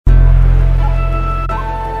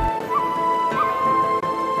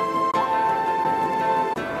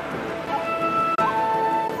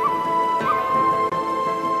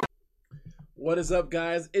is up,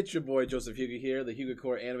 guys? It's your boy Joseph Hyuga here, the Hyuga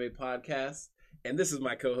Corp Anime Podcast, and this is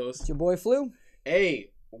my co-host. It's your boy Flu.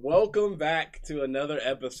 Hey, welcome back to another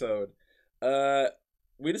episode.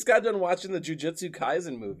 We just got done watching the Jujutsu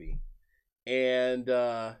Kaisen movie, and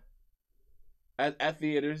at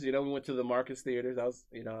theaters, we went to the Marcus theaters. That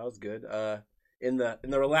was good. In the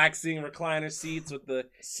relaxing recliner seats with the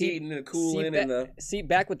heating and cooling and the seat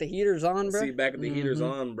back with the heaters on, bro. Seat back with the heaters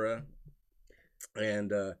on, bro.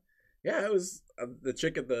 And yeah, it was the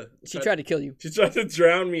chick at the. She tried to kill you. She tried to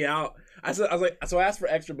drown me out. I asked for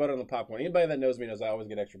extra butter on the popcorn. Anybody that knows me knows I always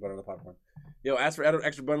get extra butter on the popcorn. Asked for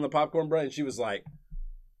extra butter on the popcorn, bro, and she was like,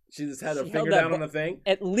 she just had her finger down on the thing.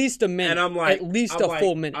 At least a minute. And I'm like, at least a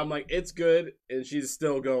full minute. I'm like, it's good, and she's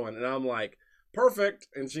still going, and I'm like, perfect,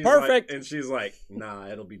 and she's perfect, like, nah,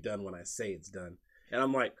 it'll be done when I say it's done, and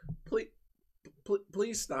I'm like,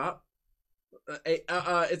 please stop.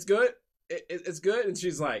 It's good. It's good, and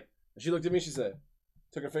she's like, she looked at me, she said,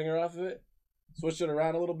 took her finger off of it, switched it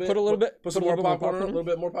around a little bit, put some more popcorn on it, a little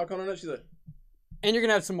bit more popcorn on it. She said, and you're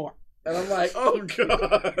gonna have some more. And I'm like, oh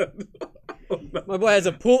god. My boy has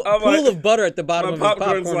a pool of butter at the bottom of his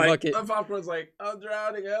popcorn bucket. My popcorn's like, I'm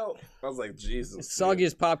drowning, help. I was like, Jesus. It's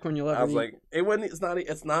soggiest popcorn you'll ever eat. I was like,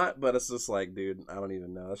 it's not, but it's just like, dude, I don't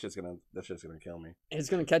even know. That's just gonna kill me. It's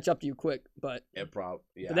gonna catch up to you quick, but it probably,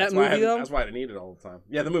 yeah. But that movie though, that's why I didn't eat it all the time.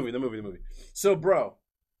 Yeah, the movie. So, bro,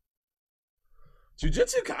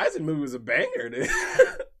 Jujutsu Kaisen movie was a banger, dude.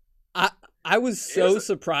 I was so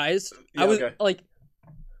surprised. Yeah, I was like,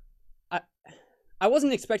 I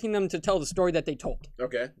wasn't expecting them to tell the story that they told.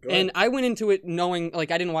 Okay. Go and ahead. I went into it knowing,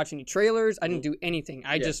 like, I didn't watch any trailers. I didn't do anything.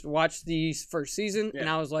 I just watched the first season, and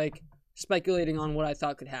I was, like, speculating on what I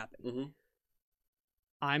thought could happen. Mm-hmm.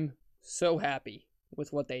 I'm so happy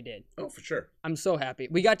with what they did. Oh, for sure. I'm so happy.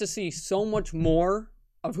 We got to see so much more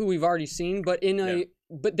of who we've already seen, but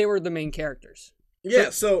but they were the main characters.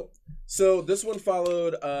 Yeah, so this one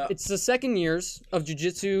followed... it's the second years of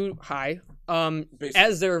Jujutsu High,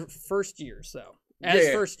 as their first years, though.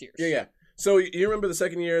 First years. Yeah. So you remember the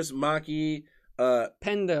second years, Maki,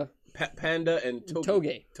 Panda, and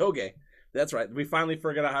Toge. That's right. We finally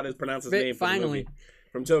figured out how to pronounce his name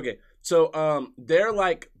from Toge. So they're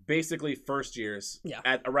like basically first years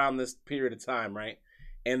at around this period of time, right?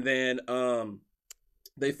 And then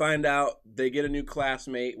they find out they get a new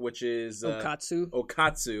classmate, which is Okatsu.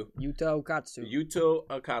 Yuta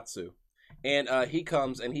Okatsu. And he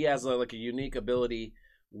comes and he has like a unique ability.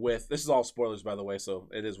 This is all spoilers, by the way, so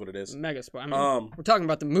it is what it is. Mega spoiler. I mean, we're talking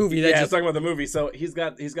about the movie. Talking about the movie. So he's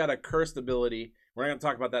got a cursed ability. We're not going to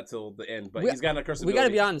talk about that till the end, but he's got a cursed ability. We got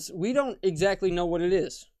to be honest. We don't exactly know what it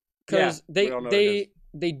is because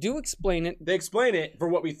they do explain it. They explain it for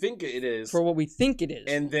what we think it is.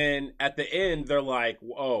 And then at the end, they're like,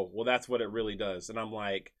 "Oh, well, that's what it really does." And I'm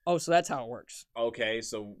like, "Oh, so that's how it works." Okay,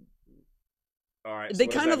 so. All right. They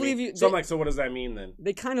kind of leave you. So I'm like, so what does that mean then?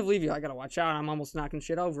 They kind of leave you. I gotta watch out. I'm almost knocking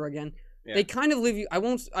shit over again. Yeah. They kind of leave you. I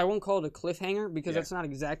won't call it a cliffhanger because that's not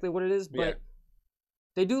exactly what it is. But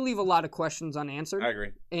they do leave a lot of questions unanswered. I agree.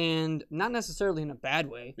 And not necessarily in a bad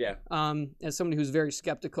way. Yeah. As somebody who's very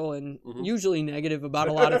skeptical and usually negative about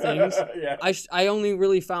a lot of things, I only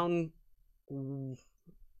really found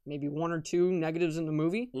maybe one or two negatives in the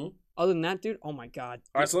movie. Mm-hmm. Other than that, dude, oh my god.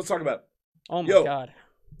 All right, so let's talk about it. Oh my god.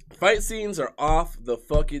 Fight scenes are off the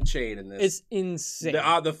fucking chain in this. It's insane.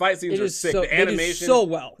 The fight scenes are sick. The animation,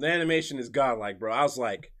 the animation is godlike, bro. I was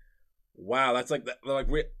like, wow, that's like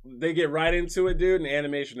they get right into it, dude. And the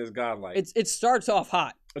animation is godlike. It starts off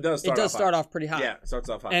hot. It does. Start off pretty hot. Yeah, it starts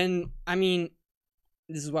off hot. And I mean,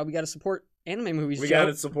 this is why we got to support anime movies. We got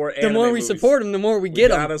to support anime movies. The more we support them, the more we get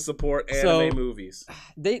them. We got to support anime movies.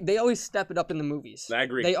 They always step it up in the movies. I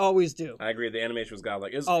agree. They always do. I agree. The animation was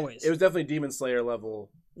godlike. It was definitely Demon Slayer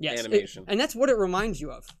level animation. And that's what it reminds you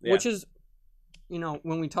of, which is,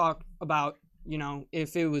 when we talk about,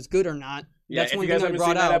 if it was good or not. Yeah, that's one thing I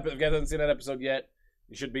brought out. If you guys haven't seen that episode yet,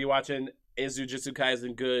 you should be watching Is Jujutsu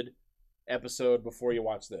Kaisen Good episode before you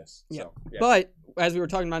watch this. Yeah. So, But as we were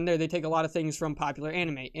talking about in there, they take a lot of things from popular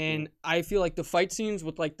anime, and I feel like the fight scenes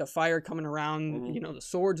with like the fire coming around, the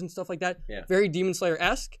swords and stuff like that, very Demon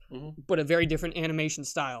Slayer-esque, but a very different animation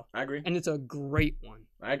style. I agree. And it's a great one.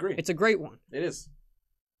 I agree. It's a great one. It is.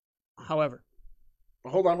 However,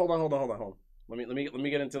 hold on. Let me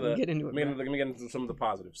get into Let me get into some of the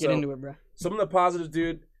positives. Get into it, bro. Some of the positives,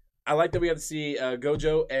 dude. I like that we have to see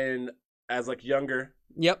Gojo and as like younger.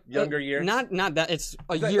 Yep. Younger years. Not that. It's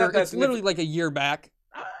a year. It's literally like a year back.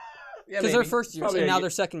 Because they're first years and now they're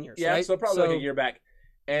second years. Yeah, right? so probably like a year back.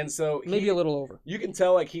 And so maybe a little over. You can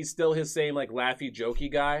tell like he's still his same like laughy,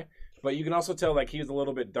 jokey guy, But you can also tell like he was a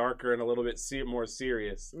little bit darker and a little bit more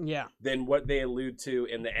serious. Yeah. Than what they allude to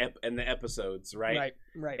in the episodes, right?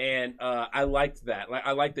 Right. And I liked that. Like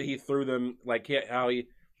I liked that he threw them how he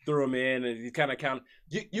threw them in and he kind of count.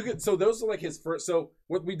 You could so those are like his first. So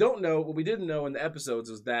what we didn't know in the episodes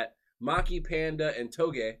was that Maki, Panda, and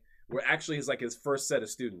Toge were actually his first set of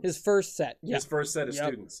students. His first set. Yeah. His first set of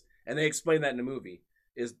students, and they explain that in the movie.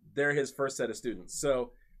 They're his first set of students.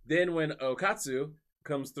 So then when Okatsu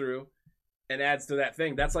comes through and adds to that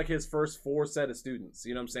thing, that's like his first 4 set of students.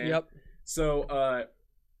 You know what I'm saying? Yep. So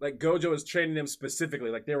like Gojo is training them specifically.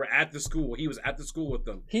 Like they were at the school. He was at the school with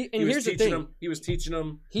them. Here's the thing. He was teaching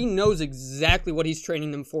them. He knows exactly what he's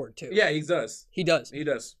training them for too. Yeah, he does. He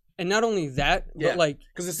does. And not only that, but like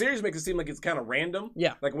because the series makes it seem like it's kind of random.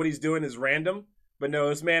 Yeah. Like what he's doing is random, but no,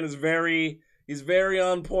 this man is he's very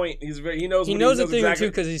on point. He knows a thing or two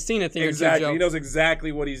because he's seen a thing or two. Exactly. He knows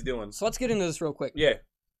exactly what he's doing. So let's get into this real quick. Yeah.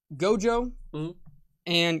 Gojo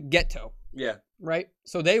and Geto. Yeah. Right?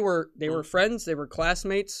 So they were friends, they were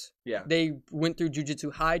classmates. Yeah. They went through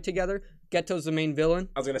Jujutsu High together. Geto's the main villain.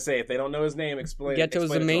 I was gonna say if they don't know his name, explain.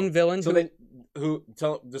 Geto's the main villain.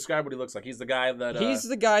 So describe what he looks like. He's the guy that he's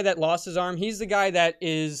the guy that lost his arm. He's the guy that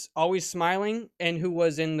is always smiling and who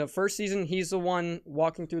was in the first season. He's the one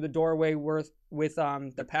walking through the doorway with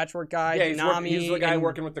the patchwork guy. Yeah, he's the guy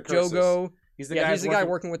working with the curses. Jogo. He's the guy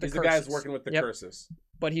working with the curses. He's the guy working with the curses.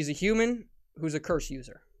 But he's a human who's a curse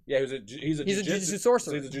user. Yeah, he's a Jujutsu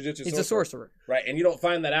sorcerer. So he's a Jujutsu sorcerer. He's a sorcerer. Right, and you don't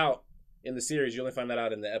find that out in the series. You only find that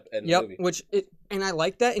out in the movie. And I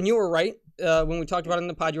like that. And you were right when we talked about it in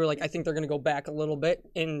the pod. You were like, I think they're going to go back a little bit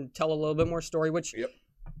and tell a little bit more story, which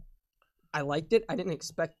I liked it. I didn't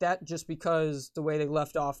expect that just because the way they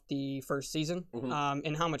left off the first season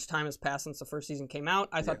and how much time has passed since the first season came out.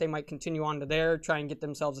 I thought they might continue on to there, try and get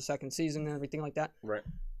themselves a second season and everything like that. Right.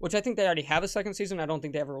 Which I think they already have a second season. I don't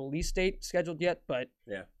think they have a release date scheduled yet, but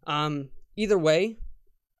yeah. Either way,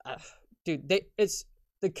 dude, it's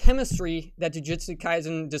the chemistry that Jujutsu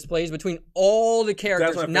Kaisen displays between all the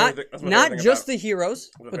characters, not just the heroes,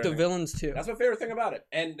 but the villains too. That's my favorite thing about it,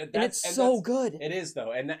 and it's so good. It is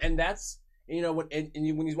though, and that's when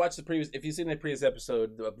you watch the previous, if you've seen the previous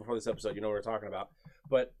episode before this episode, you know what we're talking about.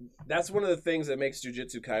 But that's one of the things that makes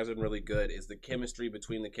Jujutsu Kaisen really good is the chemistry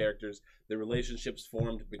between the characters, the relationships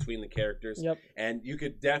formed between the characters, and you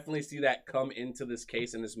could definitely see that come into this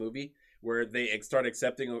case in this movie, where they start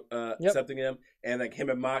accepting him, and like him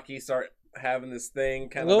and Maki start having this thing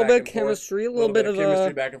kind of a little bit of chemistry, a little bit of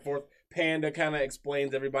chemistry back and forth. Panda kind of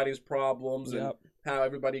explains everybody's problems and how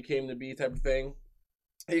everybody came to be, type of thing.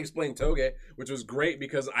 He explained Toge, which was great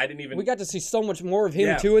because we got to see so much more of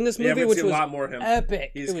him too in this movie, which was a lot more of him.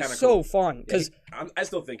 Epic. It was so cool. Fun because I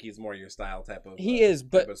still think he's more your style type of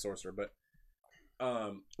type of sorcerer, but.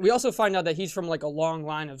 We also find out that he's from like a long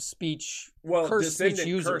line of speech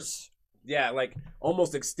users. Yeah, like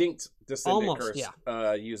almost extinct descendant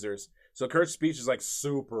users. So curse speech is like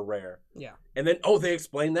super rare. Yeah. And then they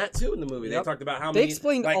explained that too in the movie. They talked about how many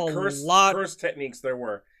curse techniques there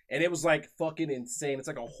were. And it was like fucking insane. It's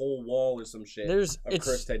like a whole wall or some shit of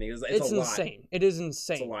curse techniques. It's a insane. Lot. It is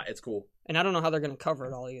insane. It's a lot. It's cool. And I don't know how they're going to cover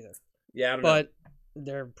it all either. Yeah, I don't know. But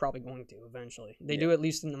they're probably going to eventually. They do at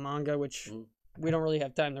least in the manga, which we don't really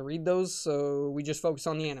have time to read those, so we just focus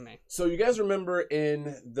on the anime. So you guys remember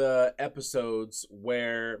in the episodes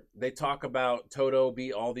where they talk about Todo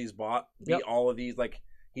beat all these all of these, like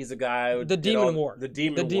he's a guy. The Demon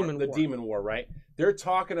War, right? They're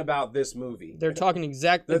talking about this movie. They're talking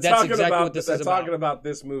exactly. That's exactly what this is about. They're talking about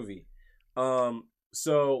this movie.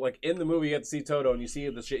 So like in the movie, you get to see Todo and you see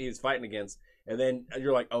the shit he's fighting against, and then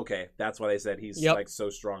you're like, okay, that's why they said he's like so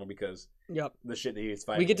strong because the shit that he's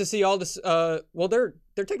fighting. We get to see all this. Well, they're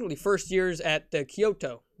technically first years at the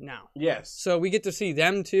Kyoto now. Yes. So we get to see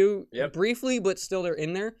them too briefly, but still they're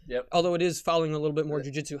in there. Yep. Although it is following a little bit more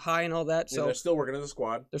Jujutsu High and all that. So they're still working as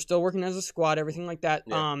a squad. Everything like that.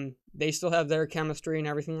 Yeah. They still have their chemistry and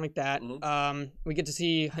everything like that. Mm-hmm. We get to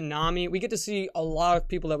see Hanami. We get to see a lot of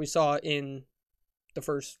people that we saw in the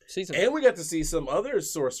first season, and we got to see some other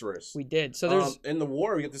sorcerers. We did. So there's in the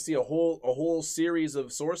war, we get to see a whole series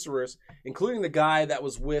of sorcerers, including the guy that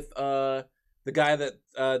was with the guy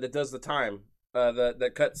that does the time,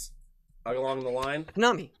 that cuts along the line.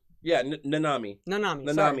 Nanami. Yeah, Nanami.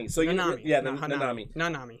 Nanami. So Nanami.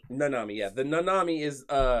 Nanami. Yeah, the Nanami is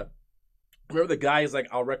remember the guy is like,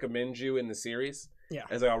 I'll recommend you in the series. Yeah.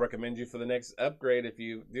 As like, I'll recommend you for the next upgrade if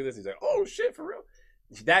you do this. He's like, oh shit, for real.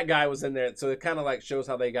 That guy was in there, so it kind of like shows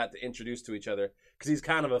how they got to introduce to each other because he's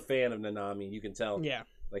kind of a fan of Nanami. You can tell, yeah,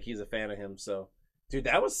 like he's a fan of him. So, dude,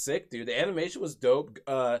 that was sick, dude. The animation was dope.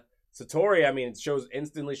 Satori, I mean,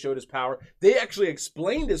 instantly showed his power. They actually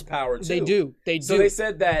explained his power too. They do. So they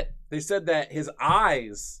said that his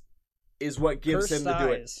eyes is what gives him to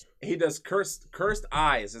do it. He does cursed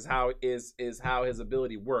eyes is how his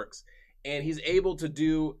ability works, and he's able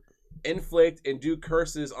to inflict and do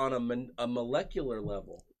curses on a molecular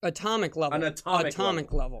level, atomic level, an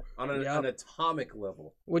atomic level, on an atomic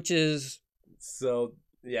level, which is so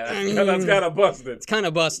that's kind of busted. It's kind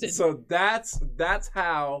of busted. So that's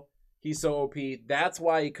how he's so OP. That's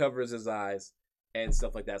why he covers his eyes and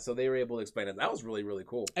stuff like that. So they were able to explain it. That was really, really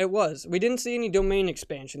cool. It was. We didn't see any domain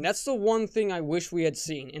expansion. That's the one thing I wish we had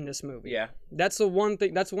seen in this movie. Yeah. That's the one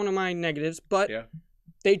thing. That's one of my negatives. But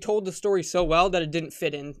they told the story so well that it didn't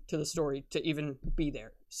fit into the story to even be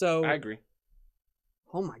there. So I agree.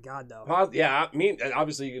 Oh my God, though. Yeah, I mean,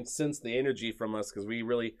 obviously you can sense the energy from us because we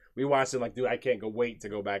watched it like, dude, I can't wait to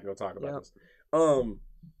go back and go talk about this.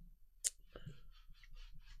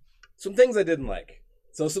 Some things I didn't like.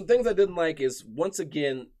 So some things I didn't like is, once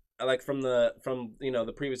again, like from the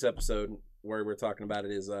previous episode where we're talking about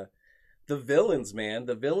it, is the villains, man.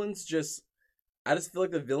 The villains I just feel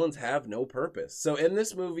like the villains have no purpose. So in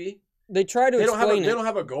this movie, they try to explain it. They don't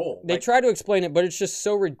have a goal. They try to explain it, but it's just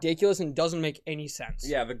so ridiculous and doesn't make any sense.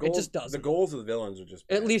 Yeah, it just doesn't. The goals of the villains are just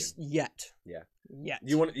bad. At least yet. Yeah. Yet.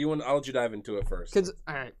 You want? I'll let you dive into it first. Because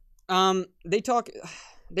all right,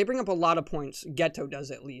 they bring up a lot of points. Ghetto does,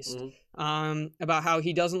 at least. About how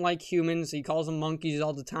he doesn't like humans. He calls them monkeys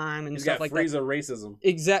all the time and stuff like that. He's got Frieza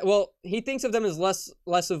racism. Well, he thinks of them as less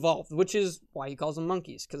evolved, which is why he calls them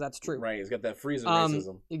monkeys, because that's true. Right, he's got that Frieza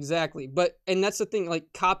racism. Exactly. And that's the thing,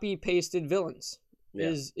 like, copy-pasted villains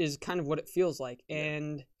is kind of what it feels like.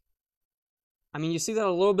 And, I mean, you see that a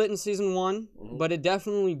little bit in season 1, but it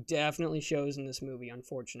definitely shows in this movie,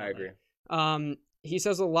 unfortunately. I agree. He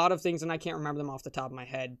says a lot of things, and I can't remember them off the top of my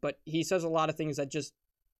head, but he says a lot of things that just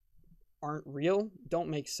aren't real, don't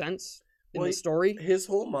make sense in the story. His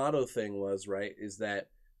whole motto thing is that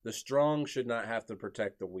the strong should not have to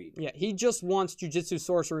protect the weak. Yeah, he just wants jujutsu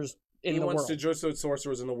sorcerers in the world. He wants jujutsu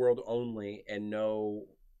sorcerers in the world only, and no,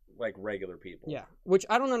 like, regular people. Yeah, which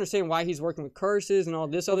I don't understand why he's working with curses and all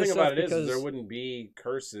this other stuff. The thing about it is there wouldn't be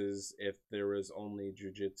curses if there was only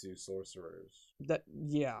jujutsu sorcerers.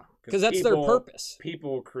 Because that's their purpose.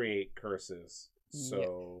 People create curses,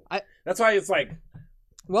 so that's why it's like.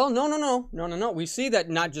 Well, no. We see that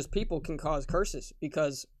not just people can cause curses,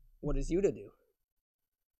 because what does Yuta do?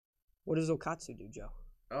 What does Okatsu do, Joe?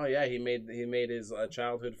 Oh yeah, he made his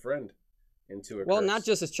childhood friend into a curse. Well, not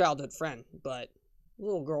just his childhood friend, but a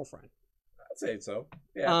little girlfriend. I'd say so.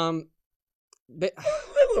 Yeah. But,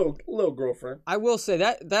 little girlfriend. I will say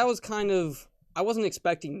that was kind of, I wasn't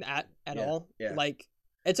expecting that at all. Yeah. Like,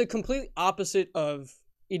 it's a complete opposite of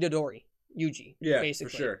Itadori, Yuji. Yeah,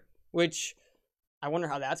 basically, for sure. Which I wonder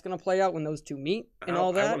how that's going to play out when those two meet and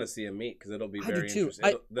all that. I want to see them meet because it'll be very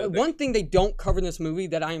interesting. One thing they don't cover in this movie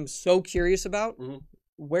that I am so curious about,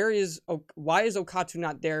 why is Okatsu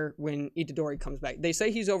not there when Itadori comes back? They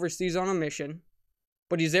say he's overseas on a mission,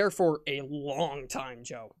 but he's there for a long time,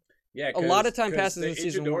 Joe. Yeah, a lot of time passes in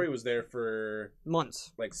season 1. Itadori was there for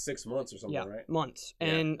months. Like 6 months or something, right? Months.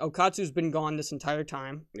 And Okatsu's been gone this entire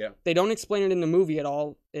time. Yeah. They don't explain it in the movie at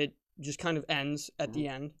all. It just kind of ends at the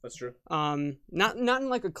end. That's true. Not in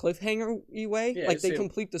like a cliffhanger-y way. Yeah, like they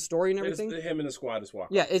complete the story and everything. Him and the squad just walk.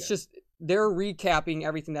 Yeah, it's just they're recapping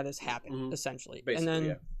everything that has happened essentially. Basically, and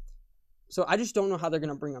then so I just don't know how they're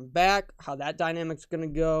gonna bring him back, how that dynamic's gonna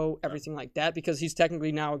go, everything like that, because he's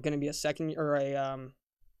technically now gonna be a second or a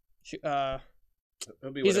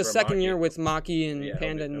he's a second year with Maki and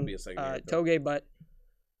Panda and Toge, but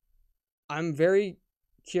I'm very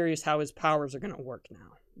curious how his powers are gonna work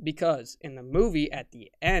now. Because in the movie, at the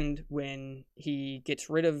end, when he gets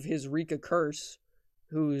rid of his Rika curse,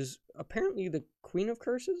 who's apparently the Queen of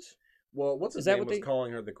Curses? Well, what's his name was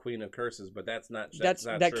calling her the Queen of Curses, but that's not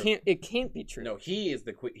true. It can't be true. No, he is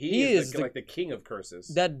the queen. He is like the King of Curses.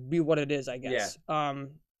 That'd be what it is, I guess. Yeah.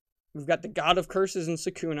 We've got the God of Curses in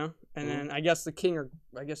Sukuna, and then I guess the King, or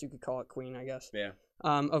I guess you could call it Queen, I guess. Yeah.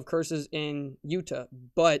 Of Curses in Yuta,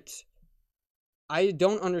 but I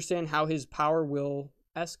don't understand how his power will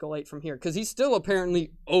escalate from here, because he's still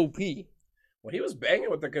apparently OP. Well, he was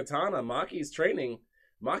banging with the katana. Maki's training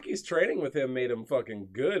with him made him fucking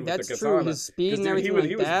good with the katana. That's true. His speed and everything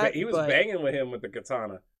he was banging with him with the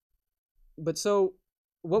katana. But so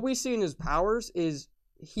what we see in his powers is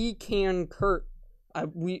he can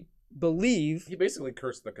we believe he basically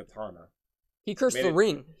cursed the katana. He cursed the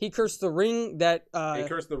ring. He cursed the ring that he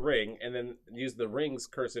cursed the ring and then used the ring's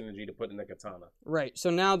curse energy to put in the katana. Right. So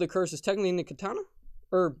now the curse is technically in the katana?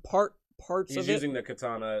 Or parts of it? He's using the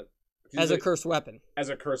katana As a cursed weapon. As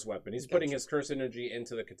a cursed weapon. He's putting his curse energy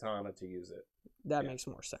into the katana to use it. That makes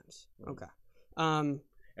more sense. Okay. And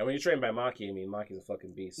when you're trained by Maki, I mean, Maki's a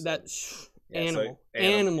fucking beast. So.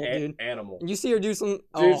 Animal, dude. Animal. You see her do some...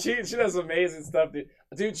 Dude, she does amazing stuff, dude.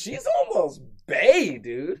 Dude, she's almost bae,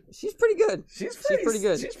 dude. She's pretty good. She's pretty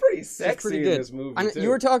good. She's pretty sexy in this movie, too. You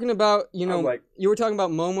were talking about, you were talking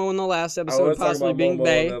about Momo in the last episode possibly being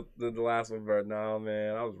bae. The last one, but no,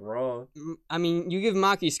 man, I was wrong. I mean, you give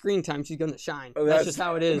Maki screen time, she's going to shine. That's just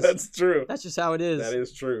how it is. That's true. That's just how it is. That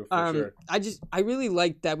is true, for sure. I really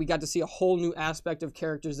like that we got to see a whole new aspect of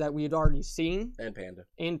characters that we had already seen. And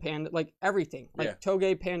Panda. Like everything. Like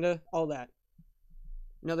Toge, Panda, all that.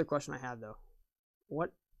 Another question I had, though.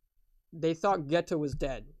 What? They thought Geto was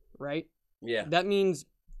dead, right? Yeah. That means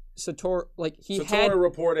Satoru, Satoru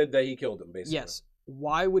reported that he killed him, basically. Yes.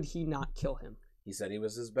 Why would he not kill him? He said he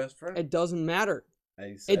was his best friend. It doesn't matter.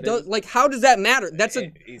 It does. Like, how does that matter? That's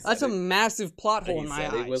a massive plot hole in my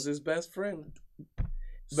eyes. He was his best friend.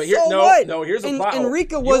 But here's a plot hole.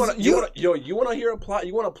 Enrica was you want to hear a plot?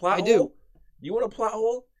 You want a plot hole? I do. You want a plot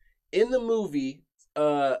hole? In the movie,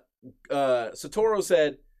 Satoru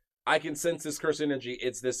said, "I can sense this curse energy.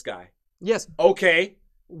 It's this guy." Yes. Okay.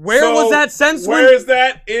 Where was that sense? Where is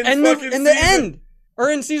that in the end? Or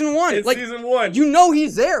in season 1? In season 1. You know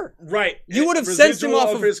he's there. Right. You would have sensed him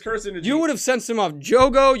off of his curse energy. You would have sensed him off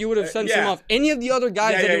Jogo. You would have sensed him off any of the other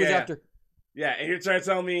guys that he was after. Yeah, and you're trying to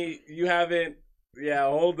tell me you haven't... Yeah,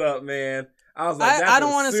 hold up, man. I was like, I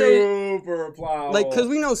don't want to say super plot. Like, because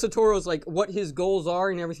we know Satoru's like what his goals are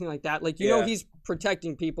and everything like that. Like, you know, he's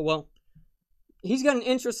protecting people. Well, he's got an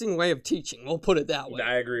interesting way of teaching. We'll put it that way.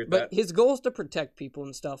 I agree with that. But his goal is to protect people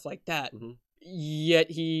and stuff like that. Mm-hmm.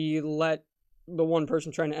 Yet he let the one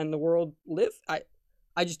person trying to end the world live. I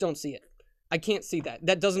just don't see it. I can't see that.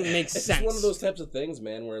 That doesn't make sense. It's one of those types of things,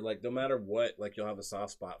 man, where like no matter what, like you'll have a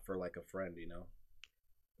soft spot for like a friend, you know.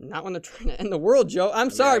 Not when they're trying to end the world, Joe. I'm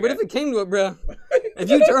sorry, but if it came to it, bro,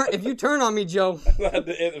 if you turn on me, Joe.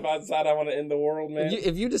 If I decide I want to end the world, man.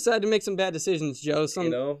 If you decide to make some bad decisions, Joe,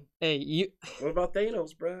 hey, What about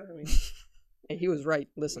Thanos, bro? I mean, hey, he was right.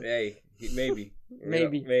 Listen. Hey, maybe.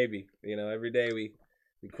 maybe. Maybe. You know, every day we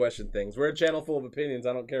question things. We're a channel full of opinions.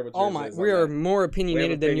 I don't care what yours is. We are more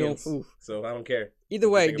opinionated than you. So I don't care. Either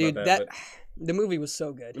way, dude, the movie was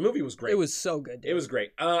so good. The movie was great. It was so good, dude. It was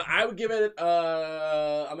great. I would give it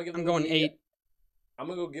I'm going 8. I'm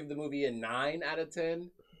going to go give the movie a 9 out of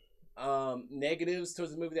 10. Negatives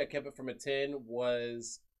towards the movie that kept it from a 10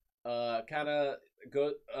 was kind of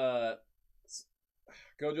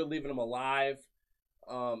Gojo leaving him alive.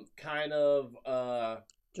 Kind of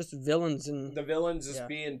just villains and the villains just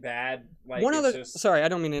being bad. Like sorry, I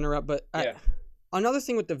don't mean to interrupt, but another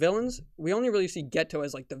thing with the villains, we only really see Geto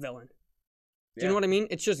as like the villain. Do you know what I mean?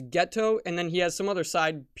 It's just Geto, and then he has some other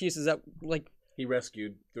side pieces that like he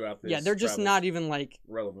rescued throughout this. Yeah, they're just not even like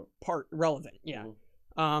relevant. Yeah,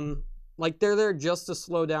 like they're there just to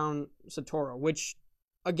slow down Satoru, which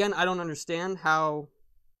again I don't understand how.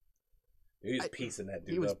 He was piecing that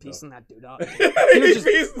dude up. He was piecing that dude up.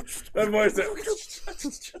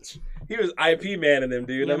 He was IP manning him,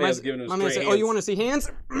 dude. That man was giving him straight hands. Oh, you want to see hands?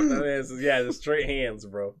 The straight hands,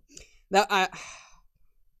 bro.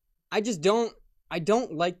 I just don't. I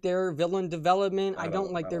don't like their villain development. I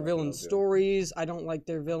don't like their villain stories. I don't like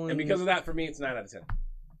their villain. And because of that, for me, it's 9 out of 10.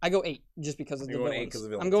 I go 8 just because of the villains. 8 because of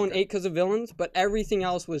villains. I'm going 8 because of villains, but everything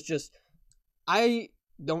else was just. I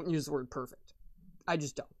don't use the word perfect. I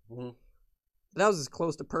just don't. Mm-hmm. That was as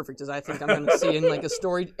close to perfect as I think I'm going to see in like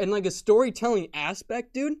a storytelling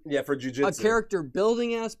aspect, dude. Yeah, for Jujutsu. A character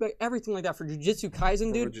building aspect, everything like that for Jujutsu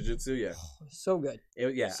Kaisen, dude. For Jujutsu, yeah. So good.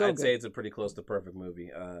 I'd say it's a pretty close to perfect movie.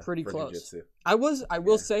 Pretty for close. Jujutsu. I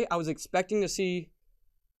will say I was expecting to see.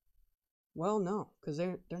 Well, no, because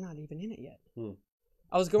they're not even in it yet.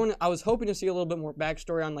 I was hoping to see a little bit more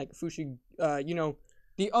backstory on like Fushi,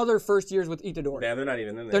 the other first years with Itadori. Yeah, they're not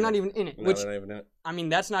even in there. They're not even in it. No, they're not even in it. I mean,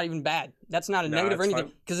 that's not even bad. That's not a negative or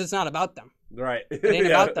anything because it's not about them. Right. It ain't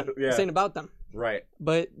about them. Yeah. It ain't about them. Right.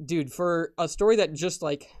 But, dude, for a story that just,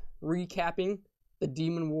 like, recapping the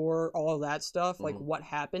Demon War, all of that stuff, like, what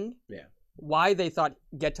happened, why they thought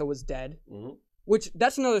Geto was dead, which,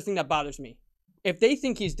 that's another thing that bothers me. If they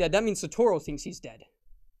think he's dead, that means Satoru thinks he's dead.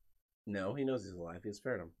 No, he knows he's alive. He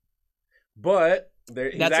spared him. But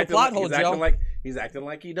that's a plot hole, Joe. He's acting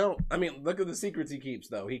like he don't. I mean, look at the secrets he keeps,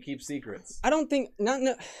 though. He keeps secrets. I don't think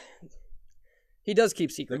he does keep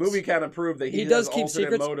secrets. The movie kind of proved that he does keep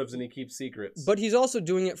alternate motives and he keeps secrets. But he's also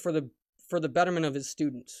doing it for the betterment of his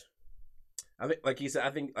students. I think,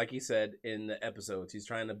 like he said in the episodes, he's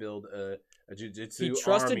trying to build a Jujutsu army. He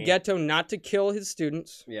trusted Geto not to kill his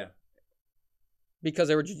students. Yeah. because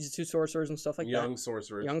they were Jujutsu sorcerers and stuff like that. Young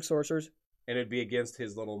sorcerers. And it'd be against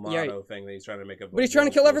his little motto thing that he's trying to make up. But he's trying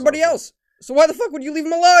to kill everybody else. So why the fuck would you leave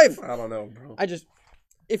him alive? I don't know, bro. I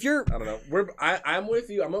don't know. I'm with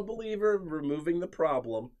you. I'm a believer in removing the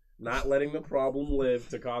problem, not letting the problem live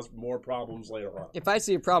to cause more problems later on. If I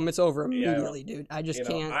see a problem, it's over immediately, dude. I just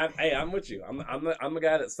can't. I'm with you. I'm the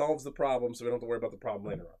guy that solves the problem, so we don't have to worry about the problem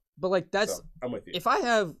later on. But like I'm with you. If I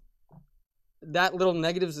have that little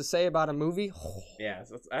negatives to say about a movie,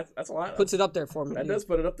 that's a lot. Puts it up there for me. That does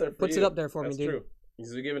put it up there. Puts it up there for me, dude. That's true.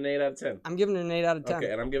 So you give it an 8 out of 10. I'm giving it an 8 out of 10.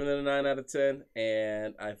 Okay, and I'm giving it a 9 out of 10.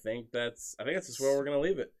 And I think that's just where we're gonna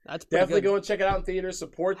leave it. That's definitely good. go and check it out in theaters.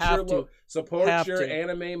 Support your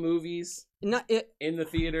anime movies in the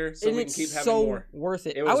theater, so we can keep having more. Worth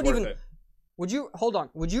it. It was worth it.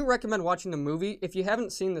 Would you recommend watching the movie if you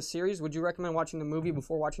haven't seen the series? Would you recommend watching the movie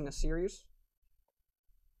before watching the series?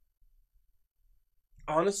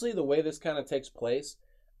 Honestly, the way this kind of takes place,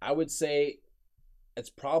 I would say it's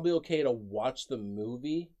probably okay to watch the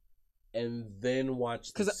movie and then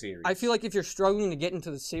watch the series. I feel like if you're struggling to get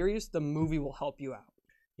into the series, the movie will help you out.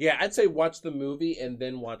 Yeah, I'd say watch the movie and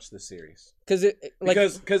then watch the series. Because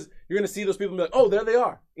you're gonna see those people and be like, oh, there they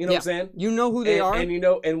are. You know what I'm saying? You know who they are,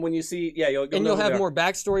 and when you see, you'll have more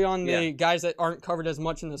backstory on the guys that aren't covered as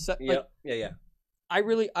much in the set.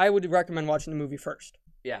 I would recommend watching the movie first.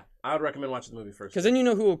 Yeah, I would recommend watching the movie first. Because then you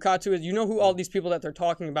know who Okatsu is. You know who all these people that they're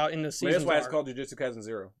talking about in the season. That's why it's called Jujutsu Kaisen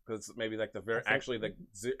 0. Because it's maybe like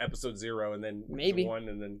episode 0 and then maybe 1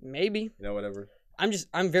 and then whatever.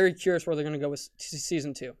 I'm very curious where they're gonna go with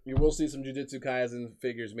season 2. You will see some Jujutsu Kaisen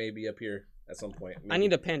figures maybe up here at some point. Maybe. I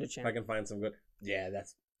need a Panda Chan. If I can find some good. Yeah,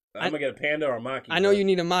 I'm gonna get a Panda or a Maki. I know you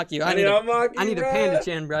need a Maki. I need a Maki. I need a Panda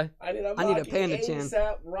Chan, bro. I need a Panda Chan.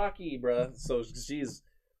 ASAP Rocky, bro. So she's.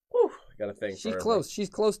 Whew, got a thing. She's close. She's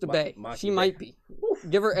close to Bay. She might be. Oof.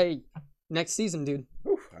 Give her a next season, dude.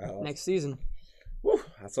 Next season.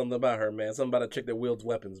 That's something about her, man. Something about a chick that wields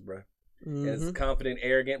weapons, bro. Mm-hmm. And it's confident,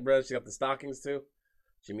 arrogant, bro. She got the stockings too.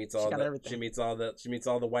 She meets all the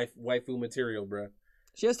waifu material, bro.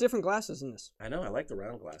 She has different glasses in this. I know. I like the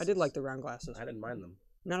round glasses. I did like the round glasses. I didn't mind them.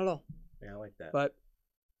 Not at all. Yeah, I like that. But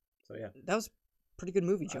so yeah, that was a pretty good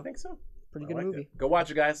movie, Joe. I think so. Pretty good movie. Go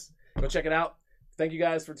watch it, guys. Go check it out. Thank you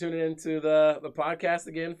guys for tuning into the podcast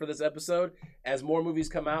again for this episode. As more movies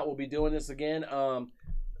come out, we'll be doing this again.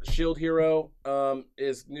 Shield Hero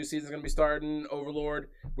is new season's going to be starting. Overlord.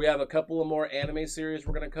 We have a couple of more anime series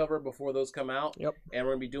we're going to cover before those come out. Yep. And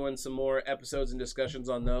we're going to be doing some more episodes and discussions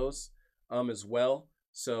on those as well.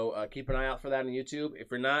 So keep an eye out for that on YouTube.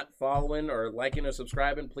 If you're not following or liking or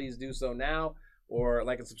subscribing, please do so now. Or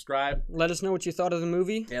like and subscribe. Let us know what you thought of the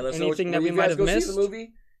movie. Yeah, let us anything that we might have missed. See the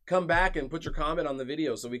movie. Come back and put your comment on the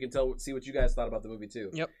video so we can see what you guys thought about the movie too.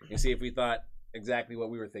 Yep. And see if we thought exactly what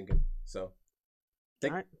we were thinking. So,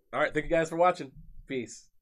 all right. Thank you guys for watching. Peace.